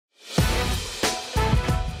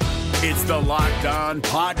It's the Locked On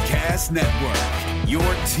Podcast Network, your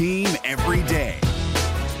team every day.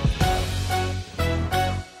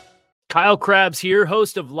 Kyle Krabs here,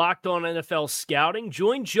 host of Locked On NFL Scouting.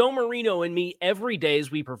 Join Joe Marino and me every day as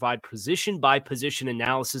we provide position-by-position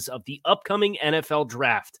analysis of the upcoming NFL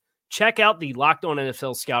Draft. Check out the Locked On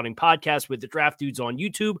NFL Scouting podcast with the Draft Dudes on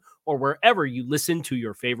YouTube or wherever you listen to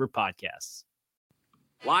your favorite podcasts.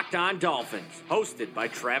 Locked On Dolphins, hosted by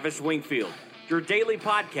Travis Wingfield, your daily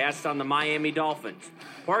podcast on the Miami Dolphins,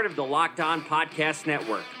 part of the Locked On Podcast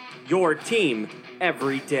Network, your team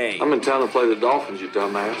every day. I'm in town to play the Dolphins, you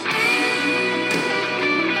dumbass.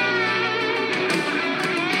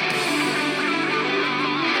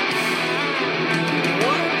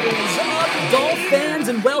 Dolphins fans,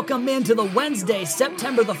 and welcome into the Wednesday,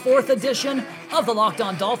 September the 4th edition of the Locked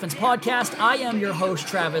On Dolphins podcast. I am your host,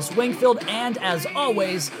 Travis Wingfield, and as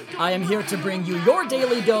always, I am here to bring you your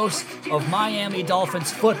daily dose of Miami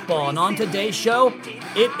Dolphins football. And on today's show,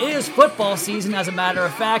 it is football season, as a matter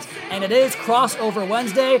of fact, and it is Crossover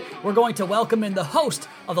Wednesday. We're going to welcome in the host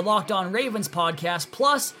of the Locked On Ravens podcast.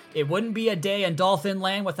 Plus, it wouldn't be a day in Dolphin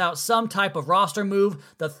land without some type of roster move.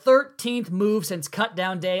 The 13th move since cut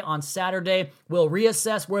down day on Saturday. We'll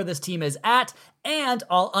reassess where this team is at, and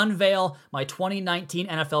I'll unveil my 2019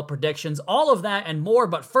 NFL predictions, all of that and more.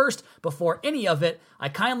 But first, before any of it, I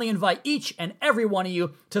kindly invite each and every one of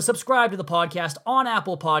you to subscribe to the podcast on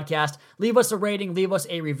Apple Podcast. Leave us a rating, leave us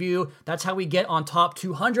a review. That's how we get on top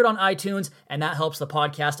 200 on iTunes, and that helps the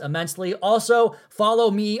podcast immensely. Also, follow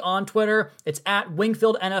me on Twitter. It's at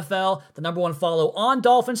Wingfield NFL, the #1 follow on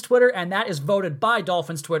Dolphins Twitter, and that is voted by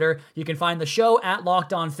Dolphins Twitter. You can find the show at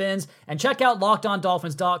Locked On Fins, and check out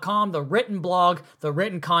LockedOnDolphins.com, the written blog, the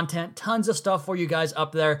written content, tons of stuff for you guys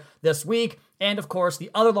up there this week. And of course,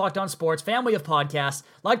 the other Locked On Sports family of podcasts,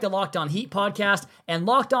 like the Locked On Heat podcast and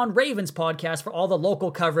Locked On Ravens podcast for all the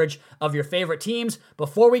local coverage of your favorite teams.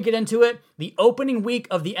 Before we get into it, the opening week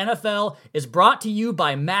of the NFL is brought to you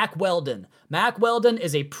by Mack Weldon. Mack Weldon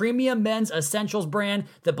is a premium men's essentials brand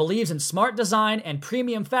that believes in smart design and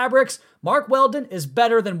premium fabrics. Mark Weldon is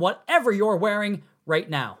better than whatever you're wearing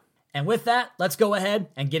right now. And with that, let's go ahead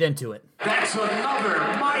and get into it. That's another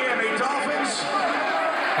Miami Dolphins.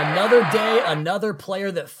 Another day, another player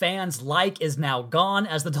that fans like is now gone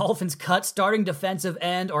as the Dolphins cut starting defensive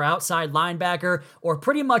end or outside linebacker or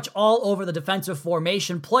pretty much all over the defensive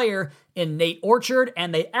formation player in Nate Orchard,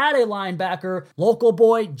 and they add a linebacker, local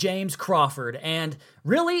boy James Crawford. And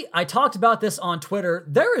really, I talked about this on Twitter,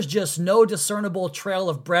 there is just no discernible trail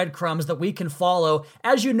of breadcrumbs that we can follow.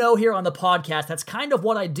 As you know here on the podcast, that's kind of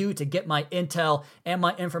what I do to get my intel and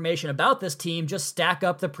my information about this team, just stack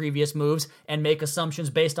up the previous moves and make assumptions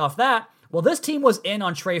based off that. Well, this team was in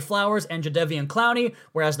on Trey Flowers and Jadeveon Clowney,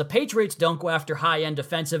 whereas the Patriots don't go after high-end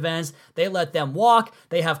defensive ends. They let them walk.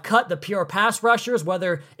 They have cut the pure pass rushers,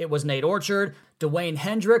 whether it was Nate Orchard, Dwayne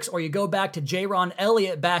Hendricks, or you go back to Jaron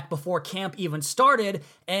Elliott back before camp even started,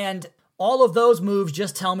 and all of those moves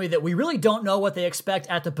just tell me that we really don't know what they expect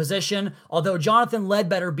at the position, although Jonathan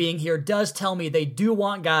Ledbetter being here does tell me they do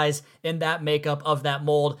want guys in that makeup of that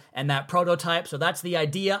mold and that prototype, so that's the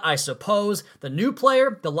idea, I suppose. The new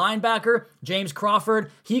player, the linebacker, James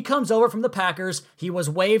Crawford, he comes over from the Packers. He was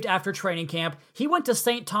waived after training camp. He went to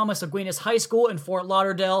St. Thomas Aquinas High School in Fort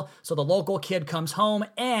Lauderdale, so the local kid comes home,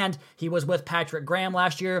 and he was with Patrick Graham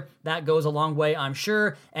last year. That goes a long way, I'm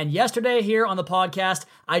sure. And yesterday here on the podcast,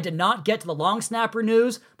 I did not get to the long snapper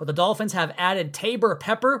news, but the Dolphins have added Tabor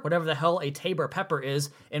Pepper, whatever the hell a Tabor Pepper is,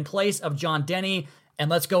 in place of John Denny. And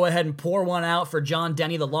let's go ahead and pour one out for John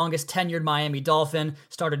Denny, the longest tenured Miami Dolphin.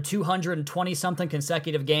 Started 220-something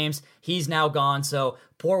consecutive games. He's now gone, so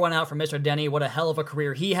pour one out for Mr. Denny. What a hell of a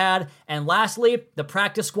career he had. And lastly, the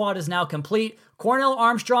practice squad is now complete. Cornell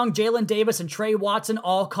Armstrong, Jalen Davis, and Trey Watson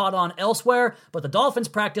all caught on elsewhere, but the Dolphins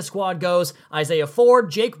practice squad goes Isaiah Ford,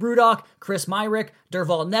 Jake Rudock, Chris Myrick,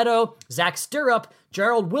 Derval Neto, Zach Stirrup,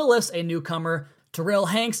 Gerald Willis, a newcomer, Terrell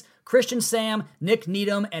Hanks, Christian Sam, Nick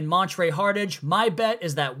Needham, and Montre Hardage. My bet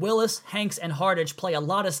is that Willis, Hanks, and Hardage play a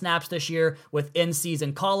lot of snaps this year with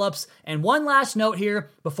in-season call-ups. And one last note here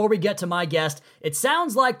before we get to my guest. It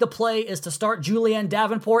sounds like the play is to start Julian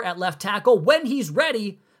Davenport at left tackle when he's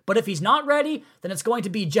ready, but if he's not ready, then it's going to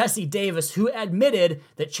be Jesse Davis, who admitted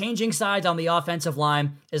that changing sides on the offensive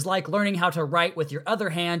line is like learning how to write with your other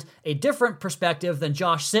hand, a different perspective than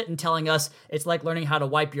Josh Sitton telling us it's like learning how to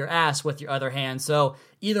wipe your ass with your other hand. So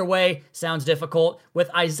either way, sounds difficult.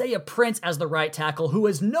 With Isaiah Prince as the right tackle, who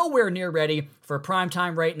is nowhere near ready for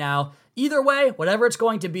primetime right now. Either way, whatever it's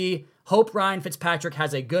going to be, hope Ryan Fitzpatrick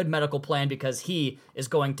has a good medical plan because he is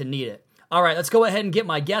going to need it. All right, let's go ahead and get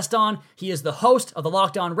my guest on. He is the host of the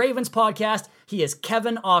Locked On Ravens podcast. He is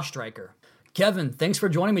Kevin Ostreicher. Kevin, thanks for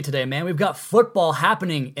joining me today, man. We've got football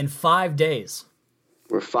happening in 5 days.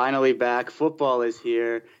 We're finally back. Football is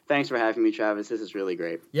here. Thanks for having me, Travis. This is really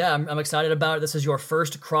great. Yeah, I'm excited about it. This is your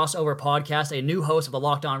first crossover podcast, a new host of the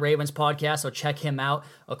Locked On Ravens podcast, so check him out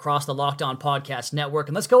across the Locked On Podcast Network.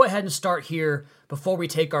 And let's go ahead and start here before we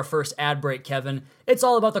take our first ad break, Kevin. It's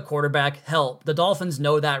all about the quarterback. Hell, the Dolphins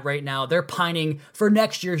know that right now. They're pining for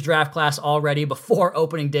next year's draft class already before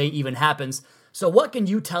opening day even happens. So what can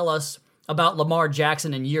you tell us about Lamar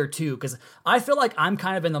Jackson in year 2? Because I feel like I'm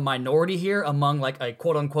kind of in the minority here among like a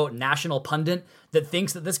quote-unquote national pundit that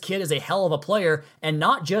thinks that this kid is a hell of a player, and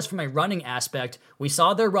not just from a running aspect. We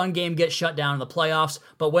saw their run game get shut down in the playoffs,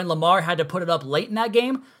 but when Lamar had to put it up late in that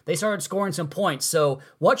game, they started scoring some points. So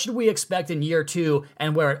what should we expect in year 2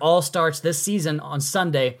 and where it all starts this season on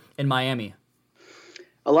Sunday in Miami?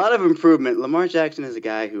 A lot of improvement. Lamar Jackson is a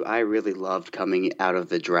guy who I really loved coming out of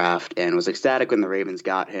the draft and was ecstatic when the Ravens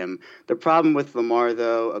got him. The problem with Lamar,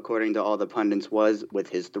 though, according to all the pundits, was with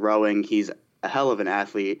his throwing. He's a hell of an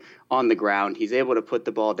athlete on the ground. He's able to put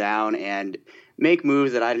the ball down and make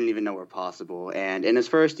moves that I didn't even know were possible. And in his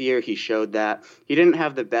first year, he showed that. He didn't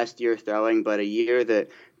have the best year throwing, but a year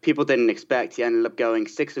that people didn't expect. He ended up going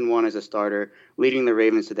 6-1 as a starter, leading the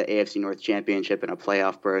Ravens to the AFC North Championship and a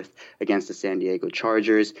playoff berth against the San Diego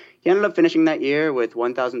Chargers. He ended up finishing that year with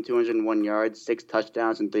 1,201 yards, 6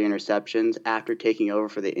 touchdowns, and 3 interceptions after taking over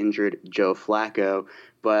for the injured Joe Flacco.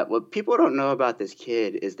 But what people don't know about this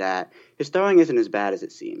kid is that his throwing isn't as bad as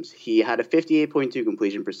it seems. He had a 58.2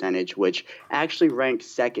 completion percentage, which actually ranked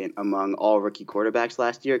second among all rookie quarterbacks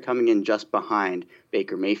last year, coming in just behind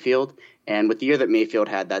Baker Mayfield. And with the year that Mayfield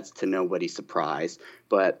had, that's to nobody's surprise.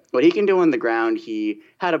 But what he can do on the ground, he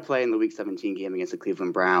had a play in the Week 17 game against the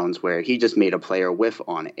Cleveland Browns where he just made a player whiff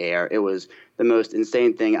on air. It was the most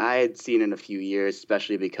insane thing I had seen in a few years,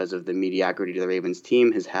 especially because of the mediocrity the Ravens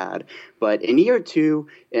team has had. But in year 2,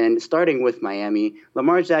 and starting with Miami,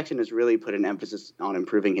 Lamar Jackson has really put an emphasis on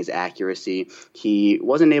improving his accuracy. He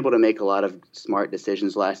wasn't able to make a lot of smart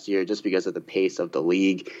decisions last year just because of the pace of the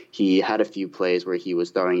league. He had a few plays where he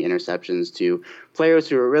was throwing interceptions to players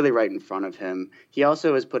who were really right in front of him. He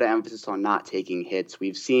also has put an emphasis on not taking hits.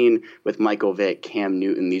 We've seen with Michael Vick, Cam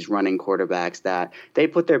Newton, these running quarterbacks that they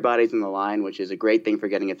put their bodies on the line, which is a great thing for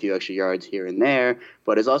getting a few extra yards here and there,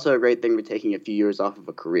 but is also a great thing for taking a few years off of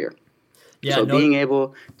a career. Being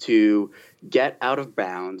able to get out of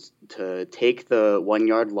bounds, to take the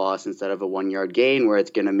 1-yard loss instead of a 1-yard gain where it's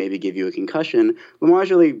going to maybe give you a concussion, Lamar's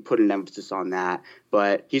really put an emphasis on that.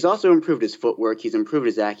 But he's also improved his footwork, he's improved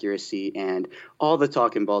his accuracy, and all the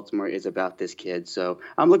talk in Baltimore is about this kid. So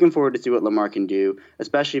I'm looking forward to see what Lamar can do,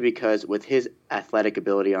 especially because with his athletic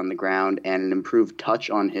ability on the ground and an improved touch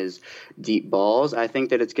on his deep balls, I think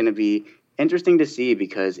that it's going to be interesting to see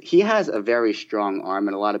because he has a very strong arm,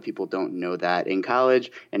 and a lot of people don't know that. In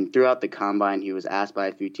college and throughout the combine, he was asked by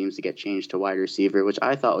a few teams to get changed to wide receiver, which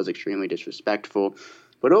I thought was extremely disrespectful.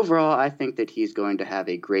 But overall, I think that he's going to have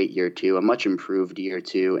a great year 2, a much improved year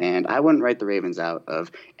 2, and I wouldn't write the Ravens out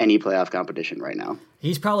of any playoff competition right now.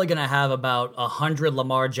 He's probably going to have about 100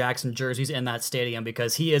 Lamar Jackson jerseys in that stadium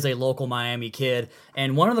because he is a local Miami kid.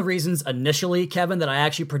 And one of the reasons initially, Kevin, that I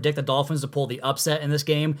actually predict the Dolphins to pull the upset in this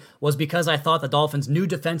game was because I thought the Dolphins' new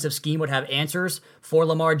defensive scheme would have answers for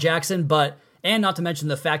Lamar Jackson, and not to mention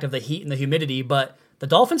the fact of the heat and the humidity, but the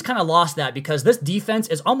Dolphins kind of lost that because this defense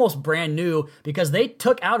is almost brand new because they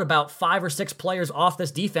took out about 5 or 6 players off this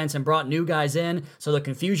defense and brought new guys in. So the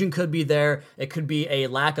confusion could be there. It could be a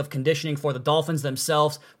lack of conditioning for the Dolphins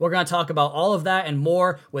themselves. We're going to talk about all of that and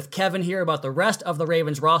more with Kevin here about the rest of the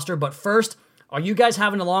Ravens roster. But first, are you guys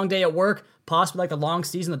having a long day at work? Possibly like the long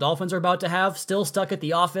season the Dolphins are about to have? Still stuck at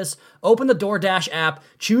the office? Open the DoorDash app,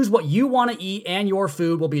 choose what you want to eat, and your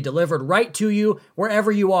food will be delivered right to you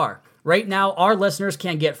wherever you are. Right now, our listeners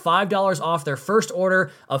can get $5 off their first order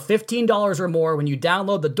of $15 or more when you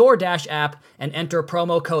download the DoorDash app and enter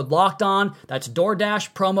promo code LOCKEDON. That's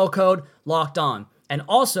DoorDash promo code LOCKEDON. And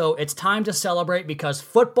also, it's time to celebrate because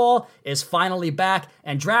football is finally back,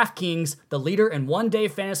 and DraftKings, the leader in one-day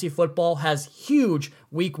fantasy football, has huge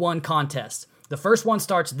Week 1 contests. The first one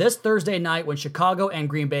starts this Thursday night when Chicago and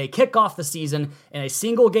Green Bay kick off the season in a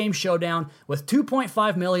single-game showdown with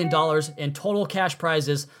 $2.5 million in total cash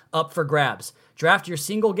prizes up for grabs. Draft your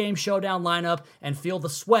single game showdown lineup and feel the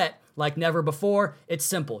sweat like never before. It's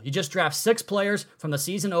simple. You just draft 6 players from the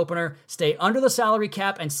season opener, stay under the salary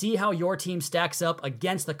cap, and see how your team stacks up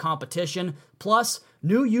against the competition. Plus,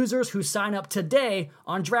 new users who sign up today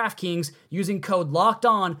on DraftKings using code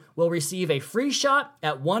LOCKEDON will receive a free shot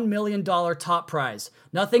at $1 million top prize.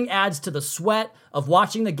 Nothing adds to the sweat of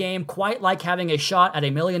watching the game quite like having a shot at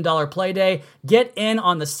 $1 million playday. Get in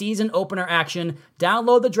on the season opener action.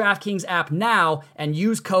 Download the DraftKings app now and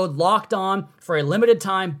use code LOCKEDON. For a limited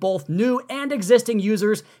time, both new and existing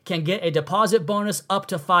users can get a deposit bonus up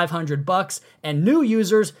to $500, and new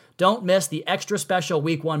users don't miss the extra special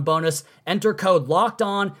Week 1 bonus. Enter code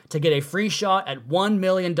LOCKEDON to get a free shot at $1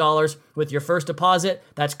 million with your first deposit.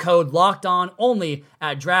 That's code LOCKEDON only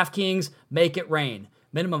at DraftKings. Make it rain.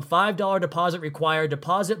 Minimum $5 deposit required.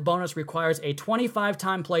 Deposit bonus requires a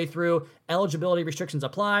 25-time playthrough. Eligibility restrictions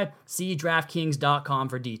apply. See DraftKings.com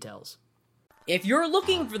for details. If you're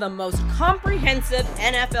looking for the most comprehensive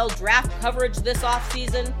NFL draft coverage this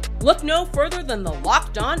offseason, look no further than the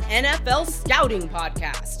Locked On NFL Scouting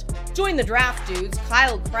Podcast. Join the draft dudes,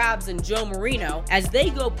 Kyle Krabs and Joe Marino, as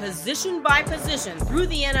they go position by position through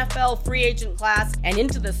the NFL free agent class and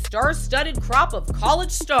into the star-studded crop of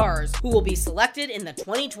college stars who will be selected in the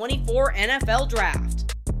 2024 NFL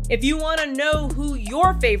Draft. If you want to know who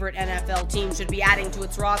your favorite NFL team should be adding to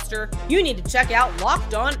its roster, you need to check out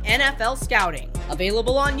Locked On NFL Scouting,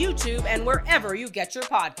 available on YouTube and wherever you get your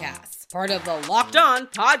podcasts. Part of the Locked On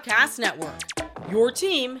Podcast Network, your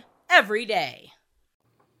team every day.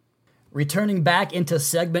 Returning back into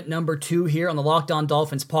segment number 2 here on the Locked On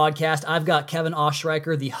Dolphins podcast, I've got Kevin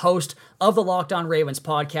Ostreicher, the host of the Locked On Ravens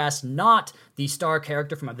podcast, not the star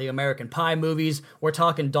character from the American Pie movies. We're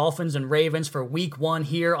talking Dolphins and Ravens for Week 1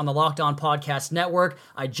 here on the Locked On Podcast Network.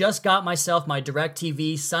 I just got myself my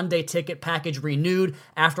DirecTV Sunday ticket package renewed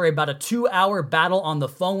after about a 2-hour battle on the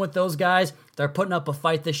phone with those guys. They're putting up a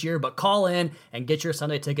fight this year, but call in and get your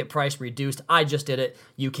Sunday ticket price reduced. I just did it.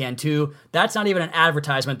 You can too. That's not even an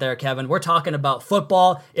advertisement there, Kevin. We're talking about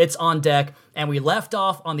football. It's on deck. And we left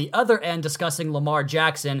off on the other end discussing Lamar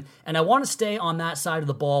Jackson, and I want to stay on that side of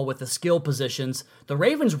the ball with the skill positions. The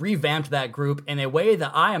Ravens revamped that group in a way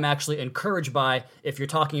that I am actually encouraged by if you're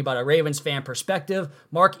talking about a Ravens fan perspective.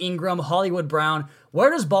 Mark Ingram, Hollywood Brown, where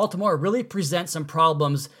does Baltimore really present some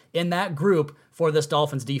problems in that group for this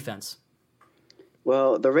Dolphins defense?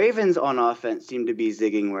 Well, the Ravens on offense seem to be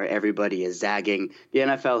zigging where everybody is zagging. The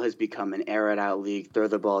NFL has become an air-it-out league, throw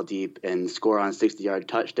the ball deep, and score on 60-yard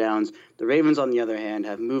touchdowns. The Ravens, on the other hand,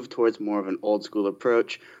 have moved towards more of an old-school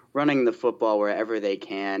approach, running the football wherever they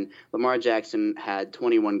can. Lamar Jackson had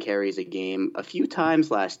 21 carries a game a few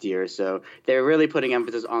times last year, so they're really putting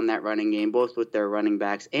emphasis on that running game, both with their running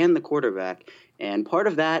backs and the quarterback. And part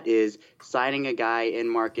of that is signing a guy in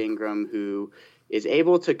Mark Ingram who is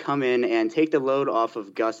able to come in and take the load off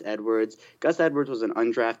of Gus Edwards. Gus Edwards was an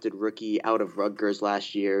undrafted rookie out of Rutgers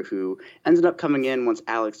last year who ended up coming in once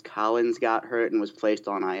Alex Collins got hurt and was placed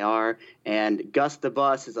on IR. And Gus the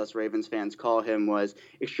Bus, as us Ravens fans call him, was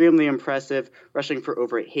extremely impressive, rushing for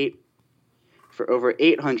over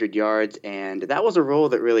 800 yards, and that was a role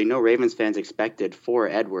that really no Ravens fans expected for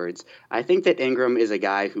Edwards. I think that Ingram is a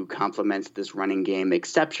guy who complements this running game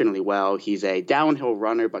exceptionally well. He's a downhill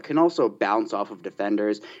runner, but can also bounce off of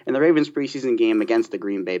defenders. In the Ravens preseason game against the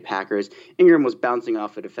Green Bay Packers, Ingram was bouncing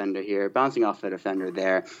off a defender here, bouncing off a defender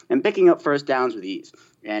there, and picking up first downs with ease.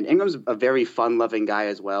 And Ingram's a very fun-loving guy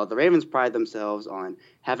as well. The Ravens pride themselves on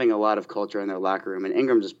having a lot of culture in their locker room, and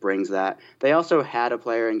Ingram just brings that. They also had a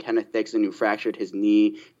player in Kenneth Dixon who fractured his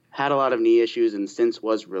knee, had a lot of knee issues, and since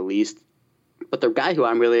was released. But the guy who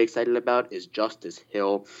I'm really excited about is Justice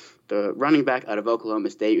Hill, the running back out of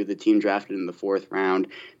Oklahoma State who the team drafted in the 4th round.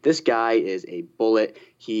 This guy is a bullet.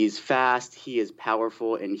 He's fast, he is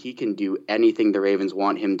powerful, and he can do anything the Ravens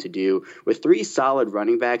want him to do. With 3 solid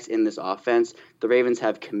running backs in this offense, the Ravens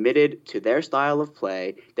have committed to their style of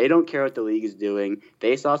play. They don't care what the league is doing.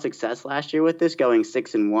 They saw success last year with this, going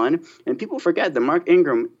 6-1, and people forget that Mark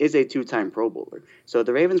Ingram is a 2-time Pro Bowler. So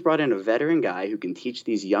the Ravens brought in a veteran guy who can teach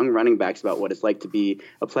these young running backs about what it's like to be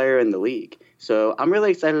a player in the league. So I'm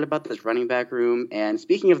really excited about this running back room. And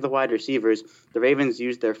speaking of the wide receivers, the Ravens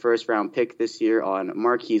used their 1st-round pick this year on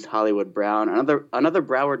Marquise Hollywood Brown, another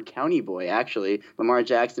Broward County boy, actually. Lamar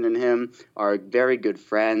Jackson and him are very good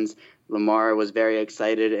friends. Lamar was very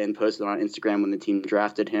excited and posted on Instagram when the team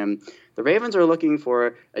drafted him. The Ravens are looking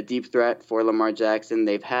for a deep threat for Lamar Jackson.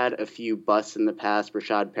 They've had a few busts in the past.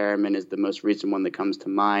 Rashad Perriman is the most recent one that comes to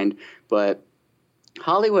mind, but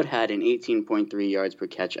Hollywood had an 18.3 yards per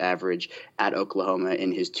catch average at Oklahoma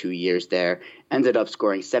in his 2 years there, ended up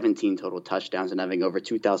scoring 17 total touchdowns and having over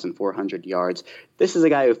 2,400 yards. This is a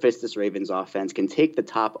guy who fits this Ravens offense, can take the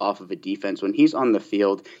top off of a defense. When he's on the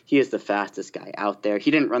field, he is the fastest guy out there. He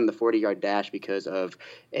didn't run the 40-yard dash because of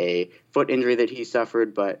a foot injury that he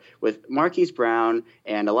suffered, but with Marquise Brown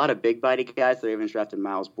and a lot of big-body guys, the Ravens drafted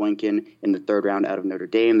Miles Boykin in the 3rd round out of Notre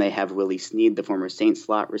Dame. They have Willie Snead, the former Saints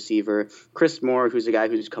slot receiver, Chris Moore, who's a guy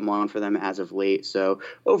who's come on for them as of late. So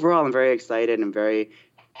overall, I'm very excited and very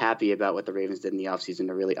happy about what the Ravens did in the offseason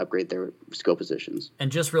to really upgrade their skill positions.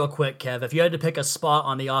 And just real quick, Kev, if you had to pick a spot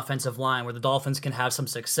on the offensive line where the Dolphins can have some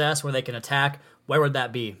success, where they can attack, where would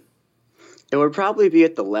that be? It would probably be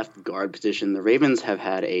at the left guard position. The Ravens have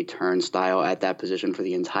had a turnstile at that position for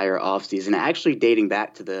the entire offseason, actually dating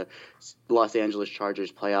back to the Los Angeles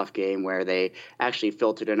Chargers playoff game where they actually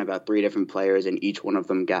filtered in about 3 different players and each one of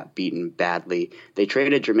them got beaten badly. They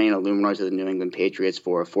traded Jermaine Illuminor to the New England Patriots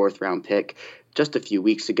for a 4th-round pick just a few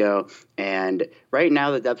weeks ago, and right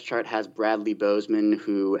now the depth chart has Bradley Bozeman,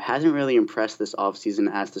 who hasn't really impressed this offseason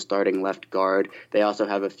as the starting left guard. They also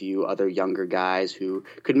have a few other younger guys who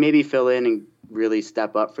could maybe fill in and really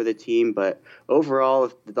step up for the team, but overall,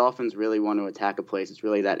 if the Dolphins really want to attack a place, it's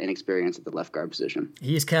really that inexperience at the left guard position.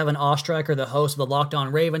 He's Kevin Ostreicher, the host of the Locked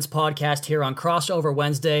On Ravens podcast here on Crossover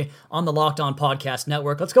Wednesday on the Locked On Podcast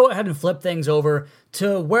Network. Let's go ahead and flip things over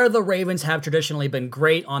to where the Ravens have traditionally been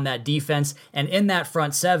great on that defense and in that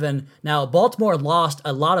front 7. Now, Baltimore lost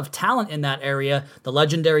a lot of talent in that area. The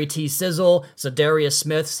legendary T. Sizzle, Zadarius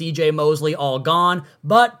Smith, C.J. Mosley, all gone,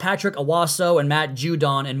 but Patrick Owasso and Matt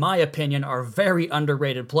Judon, in my opinion, are very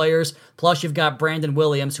underrated players. Plus, you've got Brandon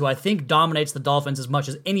Williams, who I think dominates the Dolphins as much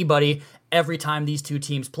as anybody every time these two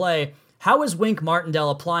teams play. How is Wink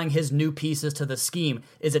Martindale applying his new pieces to the scheme?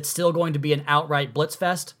 Is it still going to be an outright blitz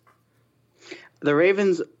fest? The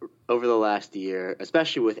Ravens over the last year,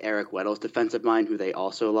 especially with Eric Weddle's defensive mind, who they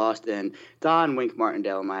also lost, and Don Wink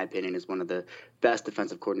Martindale, in my opinion, is one of the best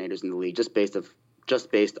defensive coordinators in the league, just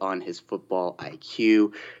based on his football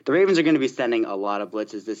IQ. The Ravens are going to be sending a lot of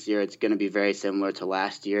blitzes this year. It's going to be very similar to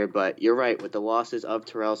last year, but you're right, with the losses of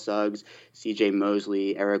Terrell Suggs, C.J.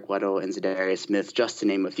 Mosley, Eric Weddle, and Zadarius Smith, just to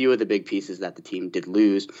name a few of the big pieces that the team did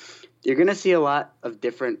lose, you're going to see a lot of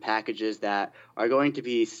different packages that are going to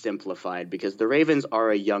be simplified because the Ravens are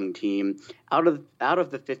a young team. Out of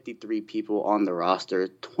the 53 people on the roster,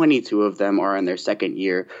 22 of them are in their 2nd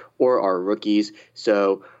year or are rookies.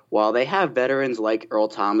 So while they have veterans like Earl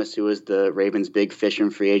Thomas, who is the Ravens' big fish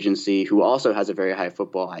in free agency, who also has a very high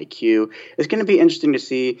football IQ, it's going to be interesting to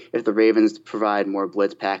see if the Ravens provide more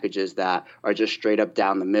blitz packages that are just straight up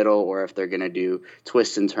down the middle or if they're going to do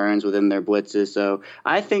twists and turns within their blitzes. So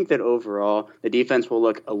I think that overall the defense will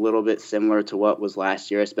look a little bit similar to what was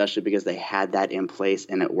last year, especially because they had that in place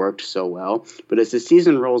and it worked so well. But as the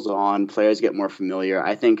season rolls on, players get more familiar.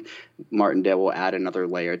 I think Martindale will add another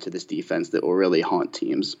layer to this defense that will really haunt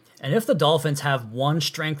teams. And if the Dolphins have one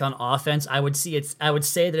strength on offense, I would say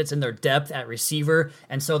that it's in their depth at receiver.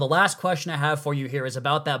 And so the last question I have for you here is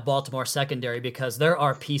about that Baltimore secondary, because there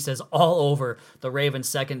are pieces all over the Ravens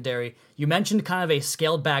secondary. You mentioned kind of a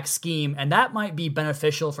scaled back scheme, and that might be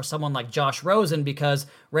beneficial for someone like Josh Rosen because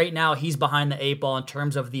right now he's behind the 8 ball in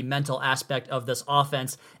terms of the mental aspect of this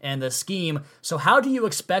offense and the scheme. So how do you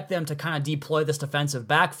expect them to kind of deploy this defensive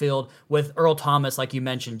backfield with Earl Thomas, like you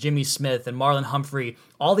mentioned, Jimmy Smith and Marlon Humphrey,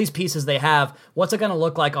 all these pieces they have? What's it going to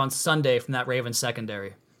look like on Sunday from that Ravens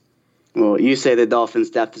secondary? Well, you say the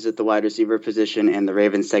Dolphins' depth is at the wide receiver position and the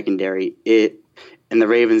Ravens secondary, and the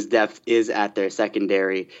Ravens' depth is at their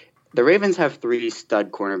secondary. The Ravens have 3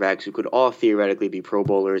 stud cornerbacks who could all theoretically be Pro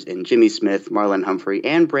Bowlers in Jimmy Smith, Marlon Humphrey,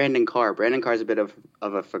 and Brandon Carr. Brandon Carr is a bit of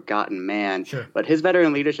a forgotten man, sure, but his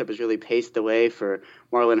veteran leadership has really paced the way for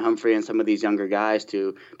Marlon Humphrey and some of these younger guys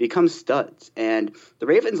to become studs. And the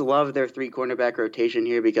Ravens love their 3 cornerback rotation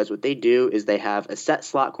here because what they do is they have a set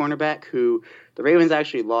slot cornerback who the Ravens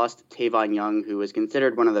actually lost Tavon Young, who was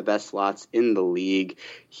considered one of the best slots in the league.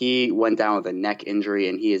 He went down with a neck injury,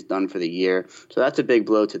 and he is done for the year. So that's a big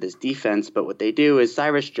blow to this defense. But what they do is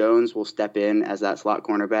Cyrus Jones will step in as that slot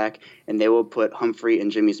cornerback, and they will put Humphrey and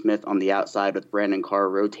Jimmy Smith on the outside with Brandon Carr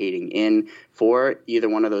rotating in for either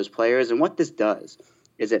one of those players. And what this does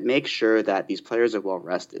is it makes sure that these players are well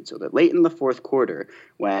rested so that late in the 4th quarter,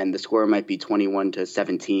 when the score might be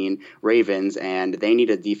 21-17 Ravens and they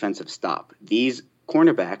need a defensive stop, these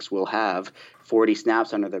cornerbacks will have 40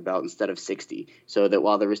 snaps under their belt instead of 60, so that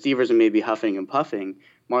while the receivers are maybe huffing and puffing,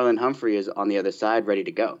 Marlon Humphrey is on the other side ready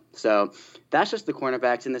to go. So that's just the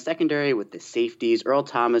cornerbacks. In the secondary with the safeties, Earl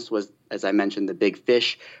Thomas was, as I mentioned, the big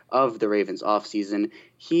fish of the Ravens offseason.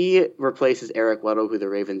 He replaces Eric Weddle, who the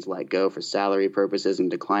Ravens let go for salary purposes and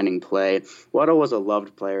declining play. Weddle was a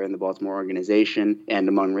loved player in the Baltimore organization and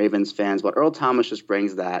among Ravens fans, but Earl Thomas just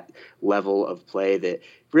brings that level of play that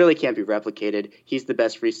really can't be replicated. He's the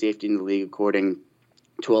best free safety in the league, according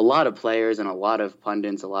to a lot of players and a lot of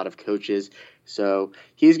pundits, a lot of coaches. So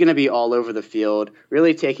he's going to be all over the field,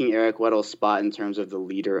 really taking Eric Weddle's spot in terms of the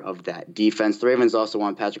leader of that defense. The Ravens also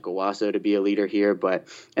want Patrick Owasso to be a leader here, but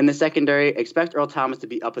in the secondary, expect Earl Thomas to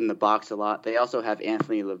be up in the box a lot. They also have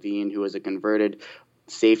Anthony Levine, who is a converted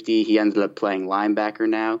safety. He ended up playing linebacker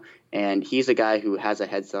now, and he's a guy who has a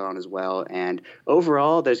headset on as well. And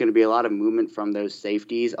overall, there's going to be a lot of movement from those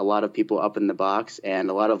safeties, a lot of people up in the box, and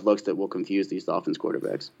a lot of looks that will confuse these Dolphins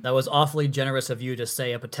quarterbacks. That was awfully generous of you to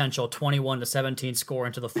say a potential 21-17 score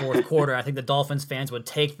into the fourth quarter. I think the Dolphins fans would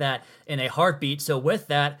take that in a heartbeat. So with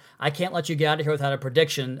that, I can't let you get out of here without a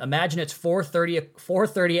prediction. Imagine it's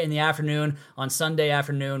 4:30 in the afternoon on Sunday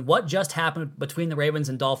afternoon. What just happened between the Ravens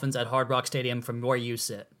and Dolphins at Hard Rock Stadium from where you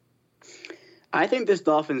sit? I think this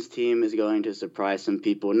Dolphins team is going to surprise some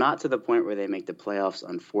people, not to the point where they make the playoffs,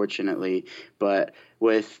 unfortunately, but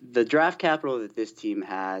with the draft capital that this team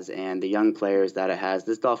has and the young players that it has,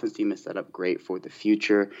 this Dolphins team is set up great for the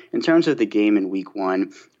future. In terms of the game in week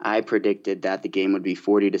 1, I predicted that the game would be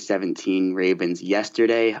 40-17 Ravens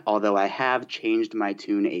yesterday, although I have changed my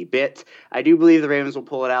tune a bit. I do believe the Ravens will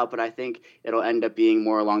pull it out, but I think it'll end up being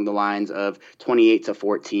more along the lines of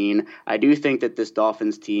 28-14. I do think that this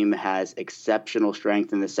Dolphins team has exceptional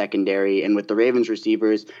strength in the secondary, and with the Ravens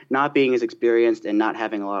receivers not being as experienced and not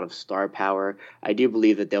having a lot of star power, I do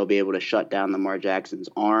believe that they'll be able to shut down Lamar Jackson's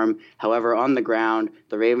arm. However, on the ground,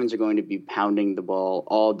 the Ravens are going to be pounding the ball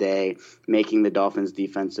all day, making the Dolphins'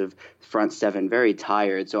 defensive front seven very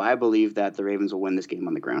tired. So I believe that the Ravens will win this game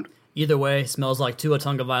on the ground. Either way, smells like Tua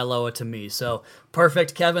Tagovailoa to me. So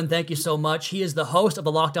perfect. Kevin, thank you so much. He is the host of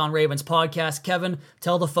the Locked On Ravens podcast. Kevin,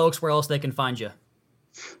 tell the folks where else they can find you.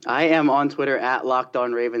 I am on Twitter at Locked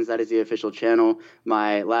On Ravens. That is the official channel.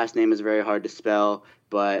 My last name is very hard to spell,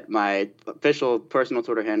 but my official personal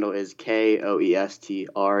Twitter handle is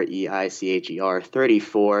KOESTREICHER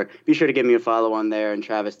 34. Be sure to give me a follow on there. And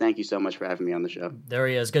Travis, thank you so much for having me on the show. There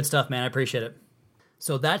he is. Good stuff, man. I appreciate it.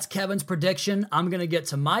 So that's Kevin's prediction. I'm going to get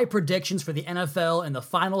to my predictions for the NFL in the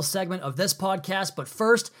final segment of this podcast. But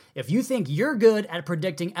first, if you think you're good at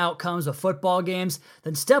predicting outcomes of football games,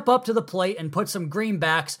 then step up to the plate and put some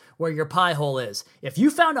greenbacks where your pie hole is. If you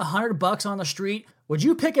found $100 on the street, would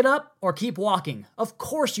you pick it up or keep walking? Of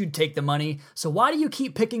course you'd take the money. So why do you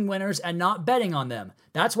keep picking winners and not betting on them?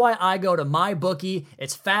 That's why I go to MyBookie.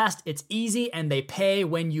 It's fast, it's easy, and they pay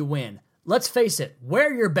when you win. Let's face it,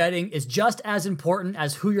 where you're betting is just as important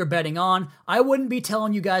as who you're betting on. I wouldn't be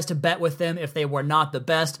telling you guys to bet with them if they were not the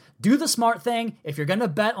best. Do the smart thing. If you're going to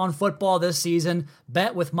bet on football this season,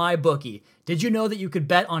 bet with MyBookie. Did you know that you could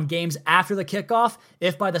bet on games after the kickoff?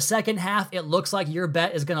 If by the second half it looks like your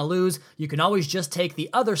bet is going to lose, you can always just take the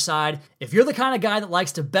other side. If you're the kind of guy that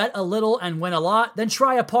likes to bet a little and win a lot, then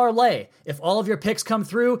try a parlay. If all of your picks come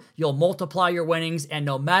through, you'll multiply your winnings, and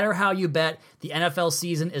no matter how you bet, the NFL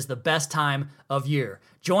season is the best time of year.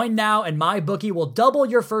 Join now and MyBookie will double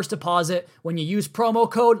your first deposit when you use promo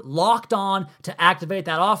code LOCKEDON to activate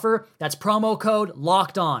that offer. That's promo code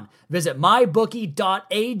LOCKEDON. Visit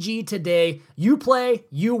mybookie.ag today. You play,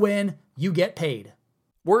 you win, you get paid.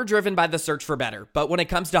 We're driven by the search for better, but when it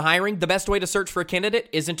comes to hiring, the best way to search for a candidate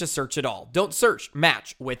isn't to search at all. Don't search,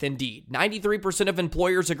 match with Indeed. 93% of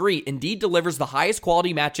employers agree Indeed delivers the highest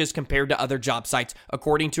quality matches compared to other job sites,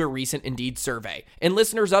 according to a recent Indeed survey. And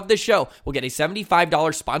listeners of this show will get a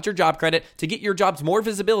 $75 sponsored job credit to get your jobs more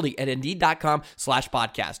visibility at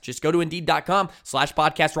Indeed.com/podcast. Just go to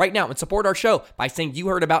Indeed.com/podcast right now and support our show by saying you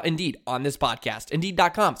heard about Indeed on this podcast.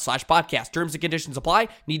 Indeed.com/podcast. Terms and conditions apply.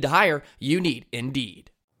 Need to hire? You need Indeed.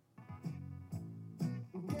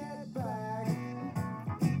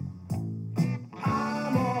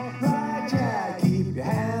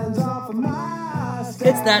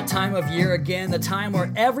 It's that time of year again, the time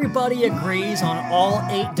where everybody agrees on all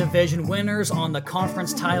 8 division winners, on the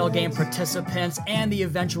conference title game participants, and the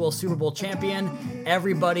eventual Super Bowl champion.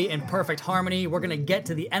 Everybody in perfect harmony. We're going to get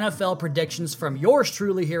to the NFL predictions from yours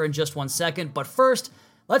truly here in just 1 second. But first,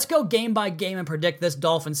 let's go game by game and predict this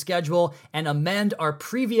Dolphins schedule and amend our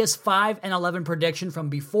previous 5-11 prediction from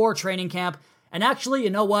before training camp. And actually, you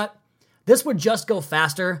know what? This would just go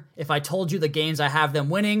faster if I told you the games I have them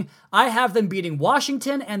winning. I have them beating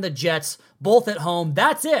Washington and the Jets, both at home.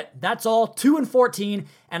 That's it. That's all, 2-14.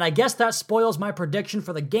 And I guess that spoils my prediction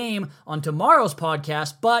for the game on tomorrow's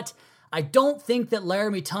podcast, but I don't think that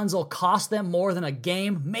Laramie Tunsil cost them more than a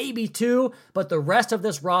game, maybe two, but the rest of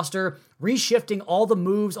this roster, reshifting all the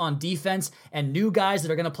moves on defense and new guys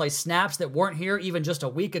that are going to play snaps that weren't here even just a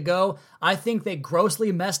week ago, I think they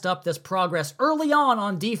grossly messed up this progress early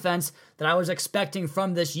on defense that I was expecting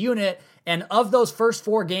from this unit. And of those first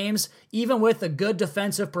 4 games, even with the good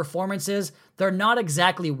defensive performances, they're not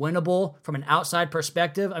exactly winnable from an outside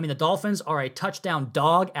perspective. I mean, the Dolphins are a touchdown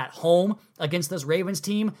dog at home against this Ravens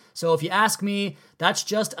team. So if you ask me, that's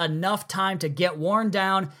just enough time to get worn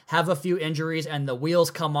down, have a few injuries, and the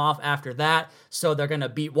wheels come off after that. So they're going to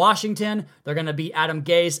beat Washington. They're going to beat Adam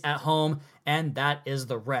Gase at home. And that is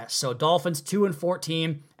the rest. So Dolphins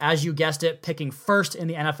 2-14, as you guessed it, picking first in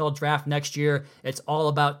the NFL draft next year. It's all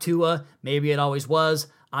about Tua. Maybe it always was.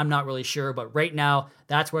 I'm not really sure, but right now,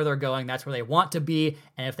 that's where they're going. That's where they want to be.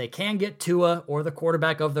 And if they can get Tua or the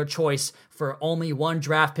quarterback of their choice for only one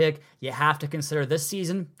draft pick, you have to consider this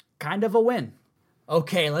season kind of a win.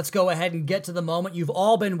 Okay, let's go ahead and get to the moment you've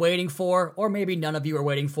all been waiting for, or maybe none of you are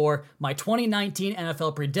waiting for, my 2019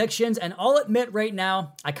 NFL predictions. And I'll admit right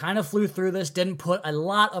now, I kind of flew through this, didn't put a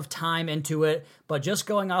lot of time into it, but just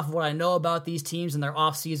going off of what I know about these teams and their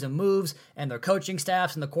offseason moves and their coaching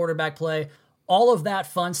staffs and the quarterback play, all of that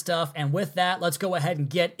fun stuff. And with that, let's go ahead and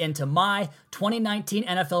get into my 2019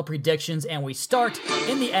 NFL predictions. And we start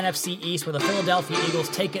in the NFC East, where the Philadelphia Eagles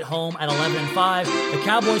take it home at 11-5. The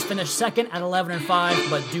Cowboys finish second at 11-5,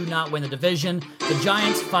 but do not win the division. The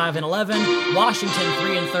Giants 5-11. Washington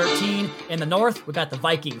 3-13. In the North, we got the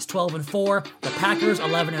Vikings 12-4. The Packers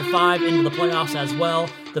 11-5 into the playoffs as well.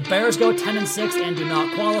 The Bears go 10-6 and do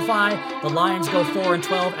not qualify. The Lions go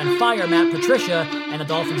 4-12 and fire Matt Patricia, and the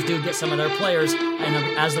Dolphins do get some of their players.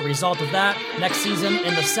 And as a result of that, next season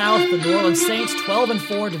in the South, the New Orleans Saints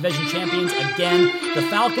 12-4 division champions again. The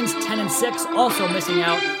Falcons 10-6, also missing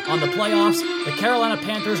out on the playoffs. The Carolina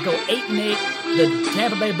Panthers go 8-8. The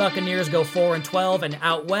Tampa Bay Buccaneers go 4-12, and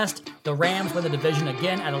out west, the Rams win the division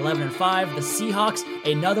again at 11-5. The Seahawks,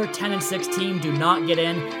 another 10-6 team, do not get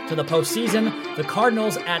in to the postseason. The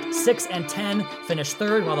Cardinals at 6-10 finish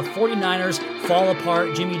third, while the 49ers fall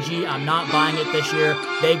apart. Jimmy G, I'm not buying it this year.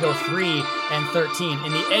 They go 3-13.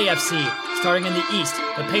 In the AFC, starting in the East,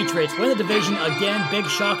 the Patriots win the division again. Big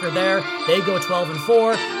shocker there. They go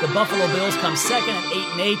 12-4. The Buffalo Bills come second at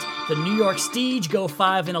 8-8. The New York Steege go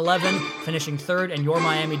 5-11, finishing third, and your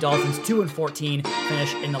Miami Dolphins 2-14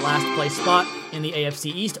 finish in the last place spot in the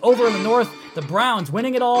AFC East. Over in the North, the Browns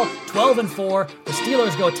winning it all, 12-4. The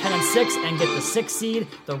Steelers go 10-6 and get the 6th seed.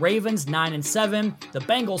 The Ravens 9-7. The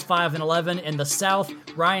Bengals 5-11. In the South,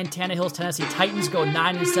 Ryan Tannehill's Tennessee Titans go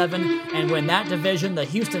 9-7 and win that division. The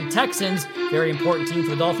Houston Texans, very important team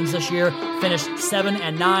for the Dolphins this year, finish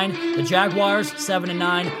 7-9. The Jaguars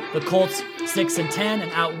 7-9. The Colts 6-10,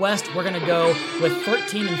 and out west, we're going to go with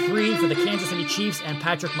 13-3 for the Kansas City Chiefs and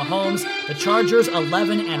Patrick Mahomes. The Chargers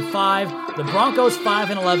 11-5, the Broncos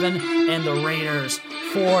 5-11, and the Raiders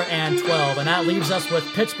 4-12. And that leaves us with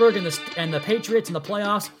Pittsburgh and the Patriots in the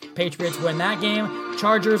playoffs. Patriots win that game.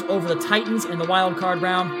 Chargers over the Titans in the wild card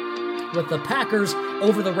round, with the Packers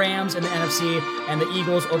over the Rams in the NFC and the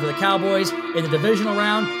Eagles over the Cowboys. In the divisional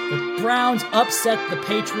round, the Browns upset the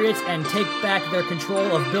Patriots and take back their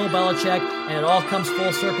control of Bill Belichick, and it all comes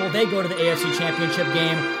full circle. They go to the AFC Championship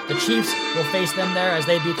game. The Chiefs will face them there as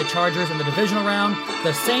they beat the Chargers in the divisional round.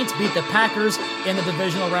 The Saints beat the Packers in the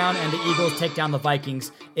divisional round, and the Eagles take down the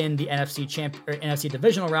Vikings in the NFC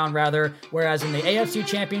divisional round, whereas in the AFC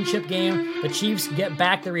Championship game, the Chiefs get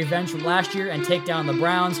back their revenge from last year and take down the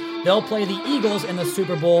Browns. They'll play the Eagles in the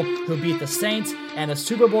Super Bowl, who beat the Saints, and the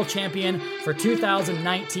Super Bowl champion for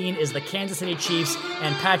 2019 is the Kansas City Chiefs,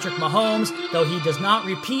 and Patrick Mahomes, though he does not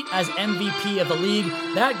repeat as MVP of the league,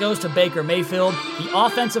 that goes to Baker Mayfield. The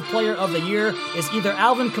Offensive Player of the Year is either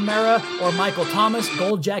Alvin Kamara or Michael Thomas,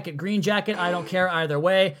 gold jacket, green jacket, I don't care either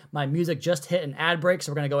way. My music just hit an ad break,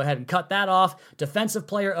 so we're going to go ahead and cut that off. Defensive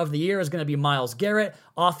Player of the Year is going to be Myles Garrett.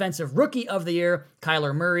 Offensive Rookie of the Year,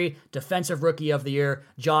 Kyler Murray. Defensive Rookie of the Year,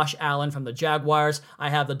 Josh Allen from the Jaguars. I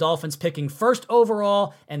have the Dolphins picking first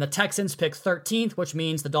overall, and the Texans pick 13th, which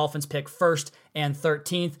means the Dolphins pick first and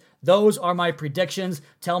 13th. Those are my predictions.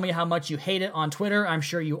 Tell me how much you hate it on Twitter. I'm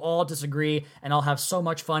sure you all disagree, and I'll have so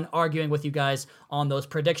much fun arguing with you guys on those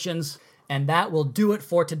predictions. And that will do it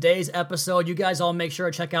for today's episode. You guys all make sure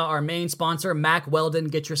to check out our main sponsor, Mack Weldon.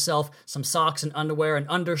 Get yourself some socks and underwear and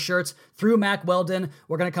undershirts through Mack Weldon.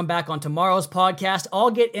 We're going to come back on tomorrow's podcast.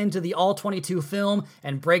 I'll get into the All-22 film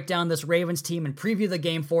and break down this Ravens team and preview the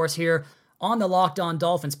game for us here on the Locked On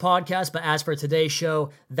Dolphins podcast. But as for today's show,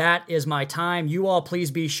 that is my time. You all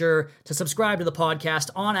please be sure to subscribe to the podcast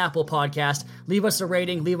on Apple Podcast. Leave us a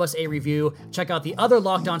rating, leave us a review. Check out the other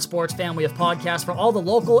Locked On Sports family of podcasts for all the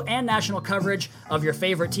local and national coverage of your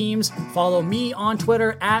favorite teams. Follow me on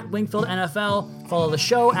Twitter at Wingfield NFL. Follow the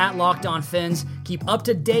show at Locked On Fins. Keep up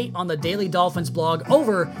to date on the Daily Dolphins blog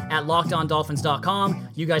over at LockedOnDolphins.com.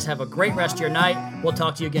 You guys have a great rest of your night. We'll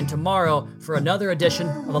talk to you again tomorrow for another edition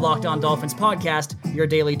of the Locked On Dolphins podcast, your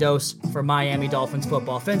daily dose for Miami Dolphins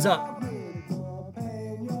football. Fins up.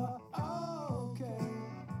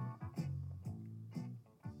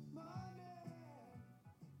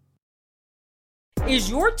 Is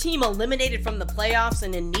your team eliminated from the playoffs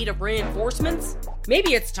and in need of reinforcements?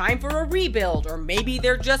 Maybe it's time for a rebuild, or maybe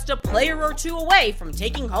they're just a player or two away from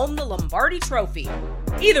taking home the Lombardi Trophy.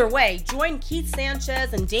 Either way, join Keith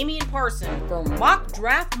Sanchez and Damian Parson for Mock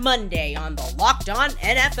Draft Monday on the Locked On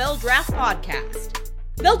NFL Draft Podcast.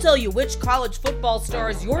 They'll tell you which college football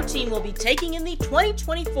stars your team will be taking in the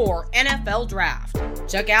 2024 NFL Draft.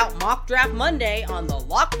 Check out Mock Draft Monday on the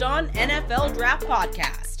Locked On NFL Draft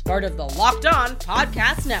Podcast, part of the Locked On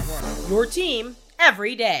Podcast Network, your team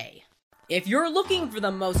every day. If you're looking for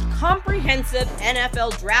the most comprehensive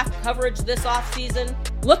NFL draft coverage this offseason,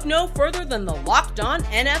 look no further than the Locked On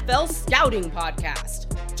NFL Scouting Podcast.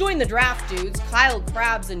 Join the draft dudes, Kyle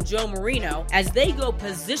Krabs and Joe Marino, as they go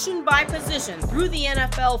position by position through the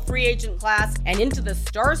NFL free agent class and into the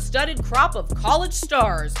star-studded crop of college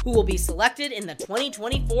stars who will be selected in the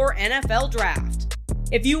 2024 NFL Draft.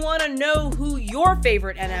 If you want to know who your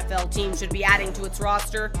favorite NFL team should be adding to its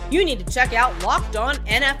roster, you need to check out Locked On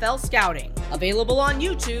NFL Scouting, available on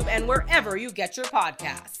YouTube and wherever you get your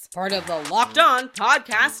podcasts. Part of the Locked On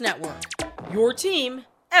Podcast Network, your team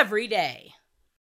every day.